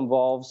also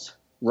involves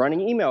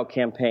running email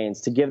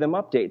campaigns to give them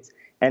updates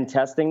and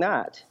testing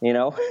that.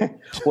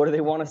 What do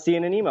they want to see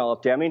in an email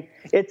update? I mean,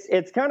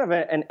 it's kind of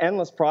an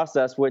endless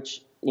process,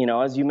 which,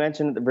 as you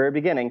mentioned at the very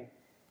beginning,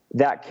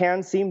 that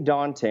can seem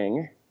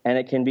daunting, and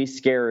it can be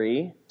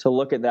scary to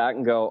look at that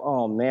and go,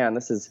 oh man,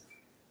 this is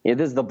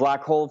the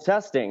black hole of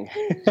testing.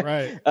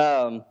 Right.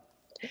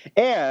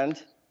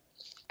 And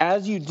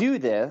as you do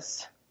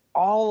this,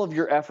 all of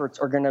your efforts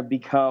are going to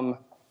become,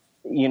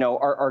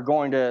 are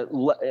going to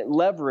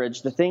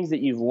leverage the things that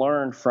you've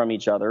learned from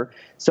each other.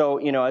 So,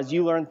 as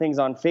you learn things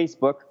on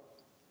Facebook,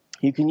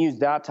 you can use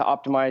that to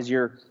optimize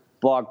your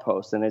blog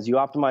post. And as you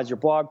optimize your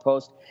blog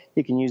post,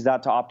 you can use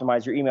that to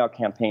optimize your email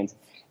campaigns.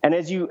 And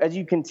as you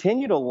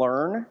continue to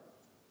learn,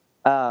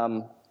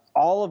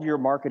 all of your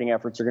marketing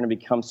efforts are going to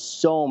become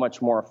so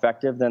much more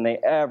effective than they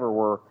ever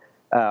were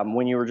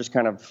when you were just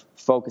kind of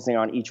focusing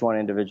on each one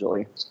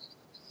individually.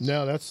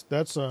 No, that's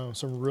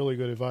some really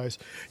good advice.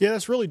 Yeah,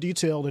 that's really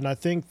detailed, and I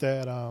think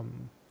that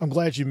I'm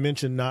glad you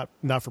mentioned not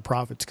for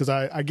profits, because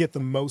I get the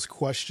most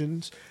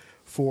questions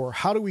for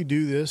how do we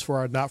do this for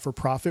our not for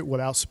profit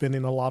without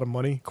spending a lot of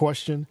money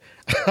question.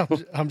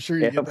 I'm sure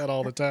you get that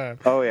all the time.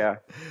 Oh yeah.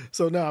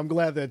 So no, I'm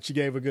glad that you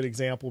gave a good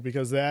example,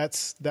 because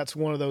that's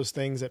one of those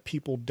things that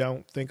people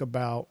don't think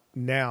about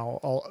now,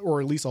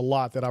 or at least a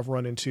lot that I've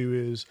run into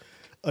is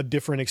a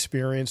different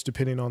experience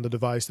depending on the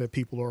device that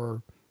people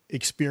are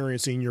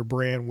experiencing your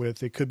brand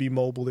with. It could be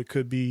mobile, it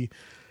could be,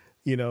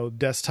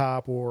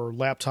 desktop or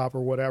laptop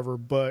or whatever,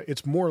 but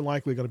it's more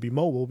likely going to be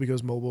mobile,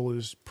 because mobile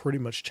is pretty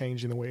much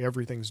changing the way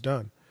everything's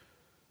done.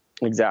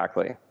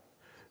 Exactly.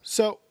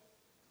 So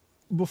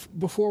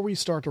before we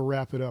start to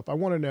wrap it up, I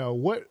want to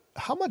know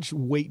how much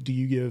weight do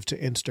you give to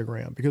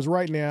Instagram? Because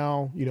right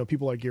now,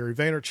 people like Gary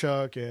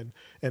Vaynerchuk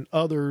and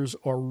others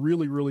are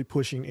really, really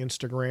pushing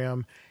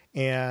Instagram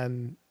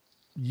and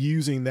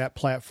using that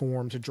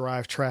platform to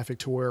drive traffic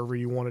to wherever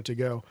you want it to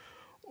go.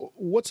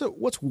 What's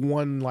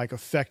one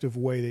effective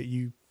way that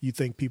you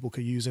think people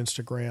could use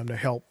Instagram to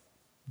help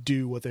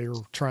do what they're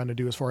trying to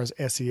do as far as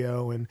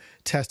SEO and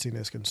testing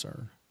is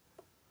concerned?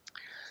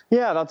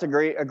 Yeah, that's a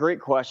great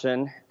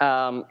question.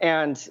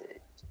 And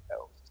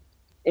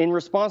in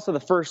response to the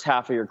first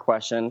half of your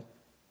question,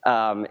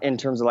 in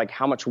terms of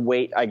how much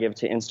weight I give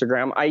to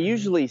Instagram, I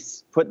usually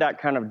put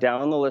that kind of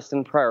down the list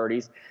in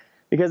priorities,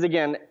 because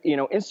again,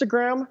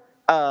 Instagram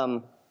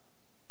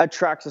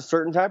attracts a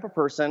certain type of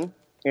person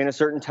in a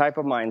certain type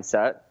of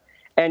mindset,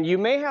 and you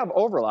may have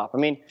overlap. I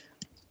mean,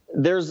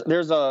 there's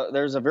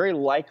a very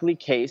likely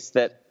case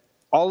that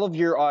all of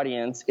your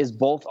audience is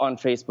both on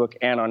Facebook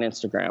and on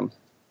Instagram.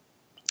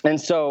 And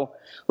so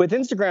with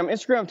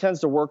Instagram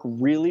tends to work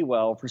really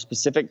well for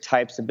specific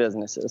types of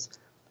businesses,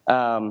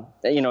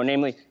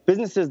 namely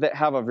businesses that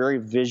have a very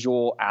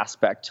visual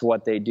aspect to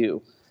what they do.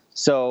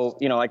 So,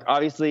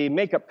 obviously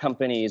makeup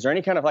companies or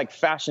any kind of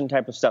fashion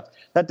type of stuff,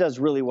 that does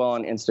really well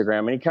on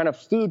Instagram. Any kind of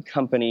food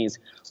companies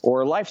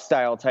or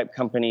lifestyle type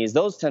companies,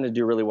 those tend to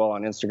do really well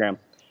on Instagram.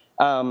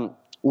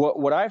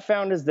 What I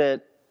found is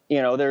that,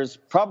 there's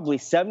probably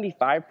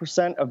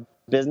 75% of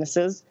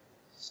businesses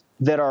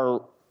that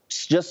are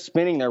just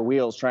spinning their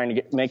wheels trying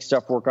to make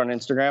stuff work on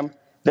Instagram.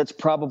 That's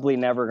probably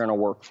never going to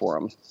work for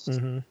them.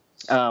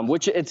 Mm-hmm.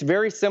 Which it's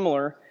very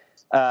similar.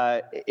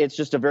 It's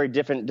just a very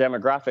different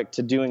demographic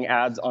to doing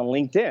ads on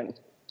LinkedIn.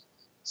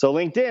 So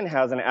LinkedIn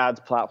has an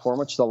ads platform,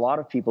 which a lot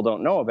of people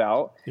don't know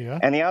about. Yeah.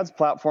 And the ads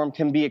platform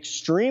can be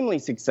extremely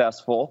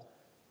successful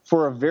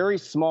for a very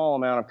small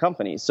amount of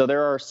companies. So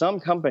there are some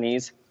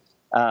companies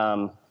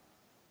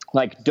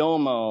like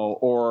Domo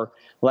or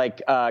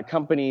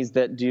companies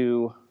that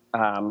do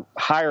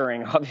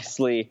hiring,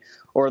 obviously,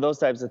 or those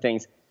types of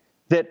things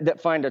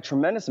that find a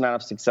tremendous amount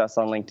of success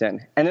on LinkedIn.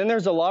 And then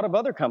there's a lot of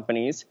other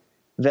companies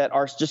that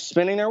are just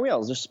spinning their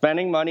wheels. They're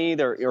spending money.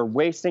 They're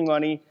wasting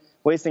money,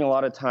 wasting a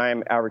lot of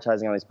time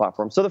advertising on these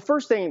platforms. So the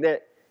first thing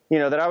that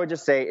I would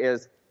just say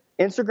is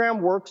Instagram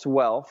works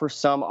well for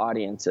some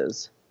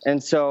audiences.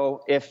 And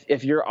so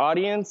if your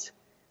audience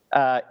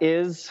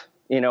is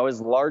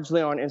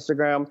largely on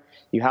Instagram,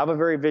 you have a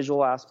very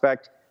visual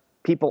aspect,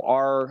 people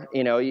are,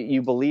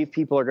 you believe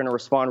people are going to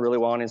respond really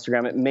well on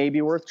Instagram, it may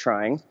be worth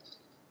trying.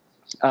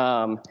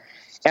 And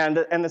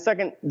the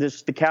second,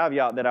 the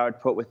caveat that I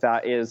would put with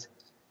that is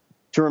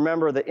to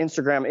remember that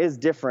Instagram is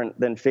different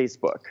than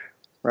Facebook,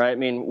 right? I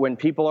mean, when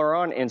people are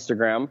on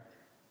Instagram,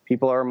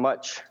 people are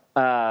much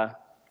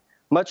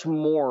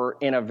more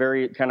in a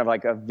very kind of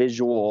a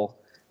visual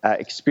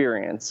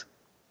experience.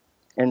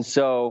 And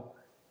so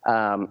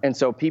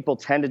people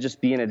tend to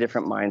just be in a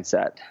different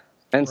mindset.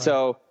 And right.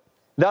 So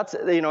that's,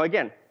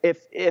 again,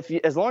 if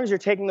as long as you're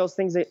taking those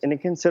things into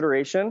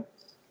consideration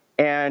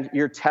and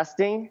you're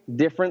testing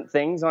different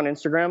things on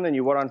Instagram than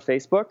you would on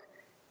Facebook,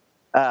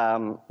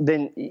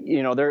 then,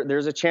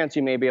 there's a chance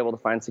you may be able to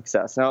find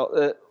success.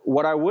 Now,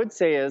 what I would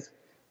say is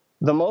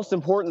the most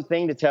important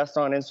thing to test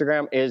on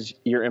Instagram is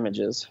your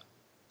images.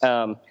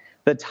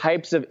 The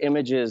types of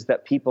images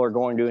that people are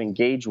going to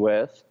engage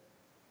with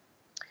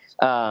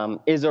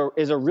is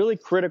a really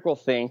critical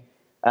thing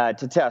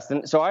to test.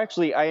 And so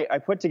I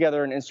put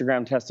together an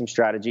Instagram testing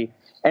strategy,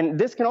 and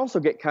this can also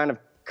get kind of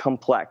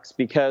complex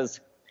because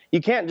you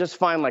can't just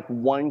find like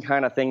one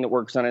kind of thing that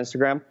works on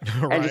Instagram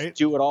right. and just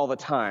do it all the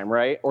time,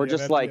 right? Or that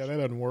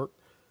doesn't work.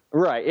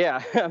 Right.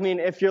 Yeah. I mean,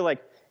 if you're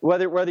like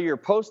whether you're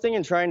posting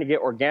and trying to get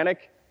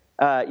organic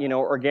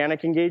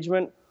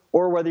engagement,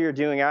 or whether you're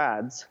doing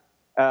ads,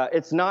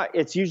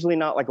 it's usually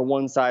not like a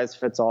one size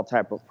fits all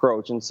type of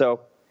approach. And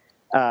so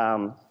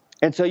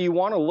you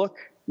want to look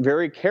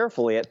very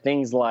carefully at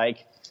things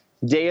like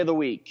day of the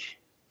week.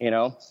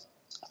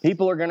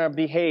 People are going to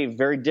behave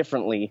very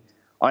differently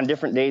on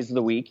different days of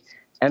the week,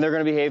 and they're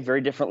going to behave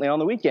very differently on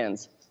the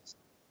weekends.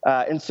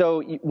 And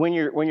so when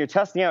you're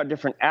testing out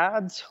different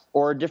ads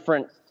or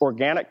different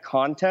organic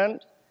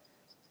content,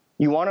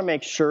 you want to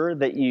make sure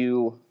that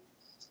you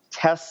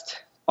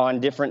test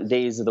on different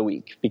days of the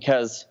week,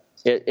 because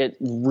it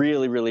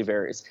really, really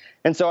varies.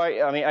 And so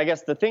I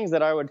guess the things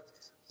that I would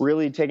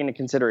really take into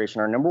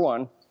consideration are, number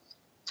one,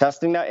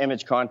 testing that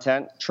image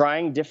content,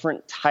 trying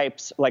different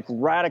types, like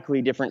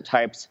radically different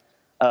types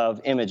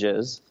of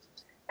images.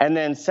 And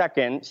then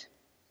second,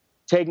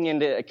 taking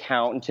into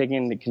account and taking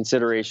into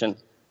consideration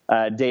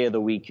day of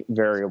the week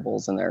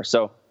variables in there.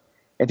 So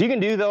if you can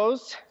do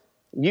those,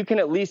 you can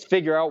at least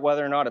figure out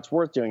whether or not it's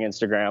worth doing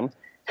Instagram.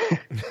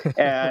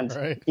 And,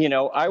 right.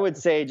 I would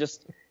say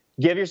just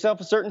give yourself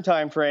a certain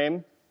time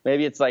frame.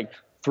 Maybe it's like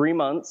 3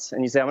 months,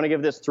 and you say, I'm going to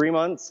give this 3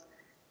 months.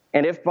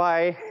 And if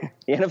by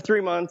the end of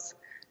 3 months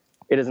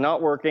it is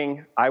not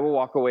working, I will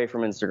walk away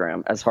from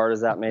Instagram, as hard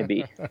as that may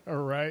be. All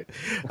right.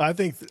 I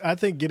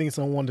think getting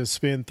someone to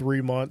spend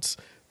 3 months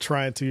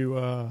trying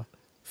to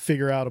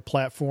figure out a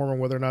platform and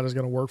whether or not it's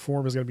going to work for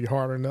them is going to be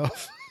hard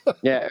enough.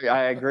 Yeah,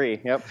 I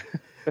agree. Yep.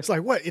 It's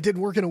like, what? It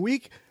didn't work in a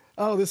week?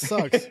 Oh, this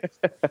sucks.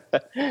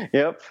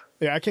 Yep.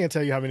 Yeah, I can't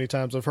tell you how many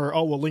times I've heard,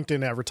 oh, well,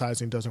 LinkedIn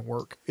advertising doesn't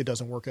work. It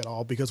doesn't work at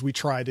all because we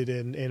tried it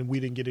and we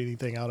didn't get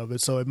anything out of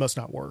it, so it must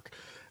not work.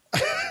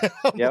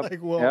 I'm like,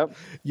 well,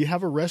 you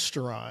have a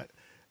restaurant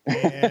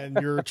and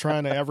you're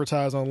trying to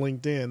advertise on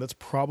LinkedIn. That's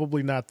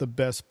probably not the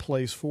best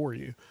place for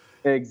you.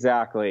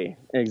 Exactly.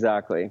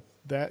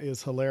 That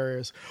is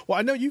hilarious. Well,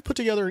 I know you put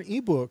together an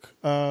ebook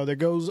that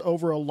goes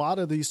over a lot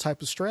of these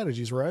type of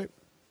strategies, right?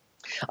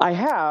 I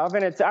have,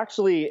 and it's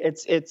actually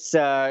it's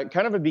kind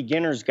of a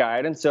beginner's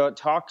guide, and so it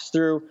talks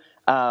through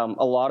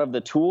a lot of the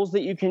tools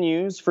that you can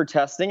use for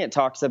testing. It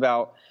talks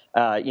about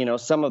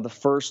some of the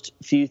first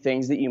few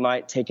things that you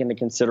might take into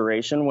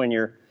consideration when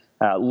you're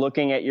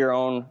looking at your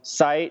own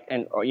site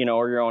and or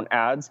your own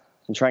ads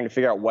and trying to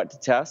figure out what to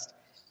test.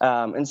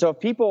 And so if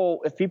people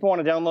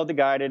want to download the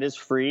guide, it is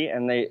free,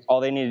 and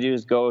all they need to do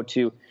is go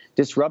to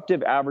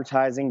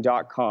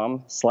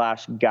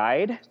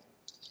disruptiveadvertising.com/guide.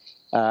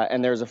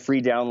 And there's a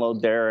free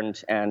download there, and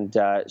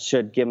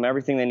should give them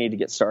everything they need to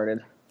get started.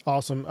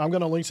 Awesome. I'm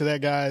going to link to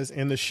that, guys,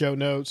 in the show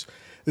notes.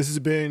 This has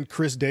been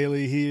Chris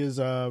Daly. He has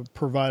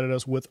provided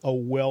us with a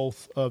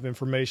wealth of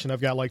information.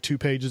 I've got like 2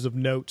 pages of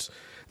notes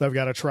that I've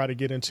got to try to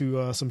get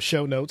into some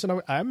show notes.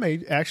 And I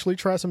may actually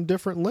try some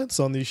different links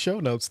on these show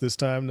notes this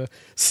time to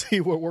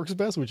see what works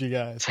best with you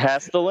guys.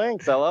 Test the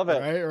links. I love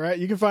it. All right.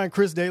 You can find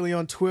Chris Daly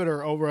on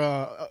Twitter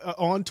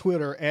on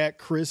Twitter at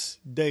Chris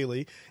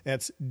Daly.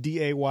 That's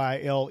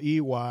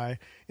Dayley.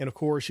 And, of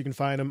course, you can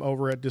find him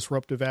over at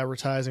Disruptive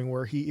Advertising,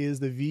 where he is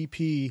the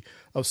VP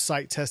of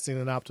Site Testing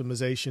and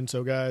Optimization.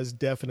 So, guys,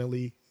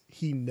 definitely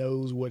he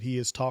knows what he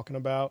is talking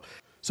about.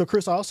 So,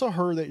 Chris, I also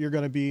heard that you're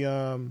going to be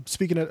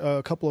speaking at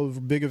a couple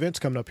of big events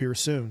coming up here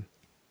soon.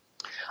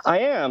 I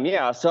am,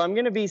 yeah. So I'm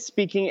going to be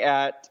speaking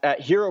at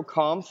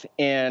HeroConf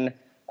in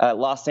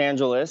Los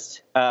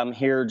Angeles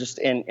here just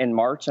in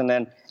March. And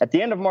then at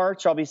the end of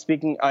March, I'll be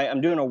speaking.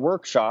 I'm doing a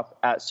workshop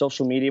at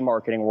Social Media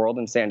Marketing World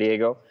in San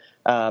Diego.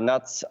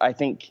 That's, I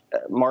think,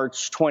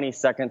 March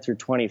 22nd through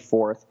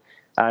 24th.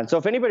 And so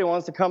if anybody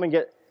wants to come and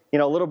get,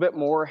 a little bit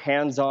more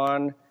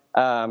hands-on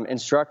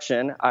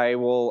instruction, I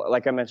will,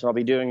 like I mentioned, I'll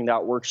be doing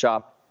that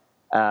workshop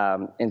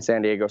in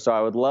San Diego. So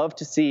I would love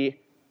to see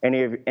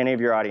any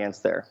of your audience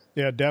there.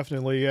 Yeah,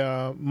 definitely.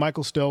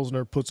 Michael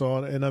Stelzner puts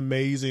on an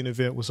amazing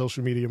event with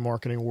Social Media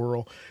Marketing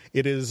World.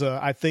 It is,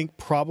 I think,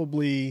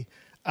 probably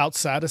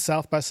outside of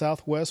South by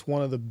Southwest,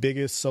 one of the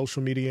biggest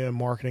social media and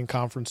marketing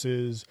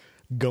conferences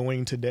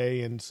going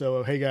today. And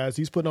so, hey guys,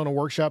 he's putting on a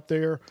workshop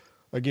there.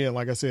 Again,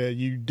 like I said,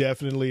 you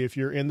definitely, if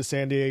you're in the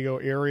San Diego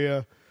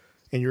area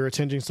and you're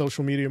attending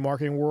Social Media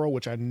Marketing World,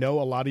 which I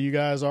know a lot of you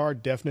guys are,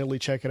 definitely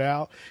check it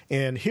out.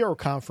 And Hero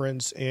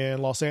Conference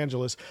in Los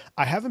Angeles,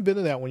 I haven't been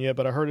to that one yet,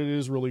 but I heard it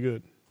is really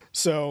good.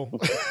 So,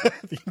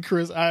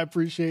 Chris, I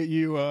appreciate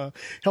you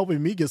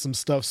helping me get some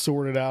stuff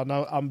sorted out. And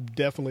I'm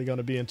definitely going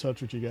to be in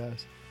touch with you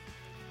guys.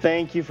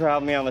 Thank you for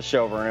having me on the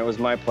show, Vern. It was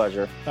my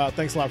pleasure.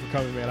 Thanks a lot for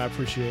coming, man. I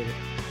appreciate it.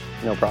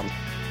 No problem.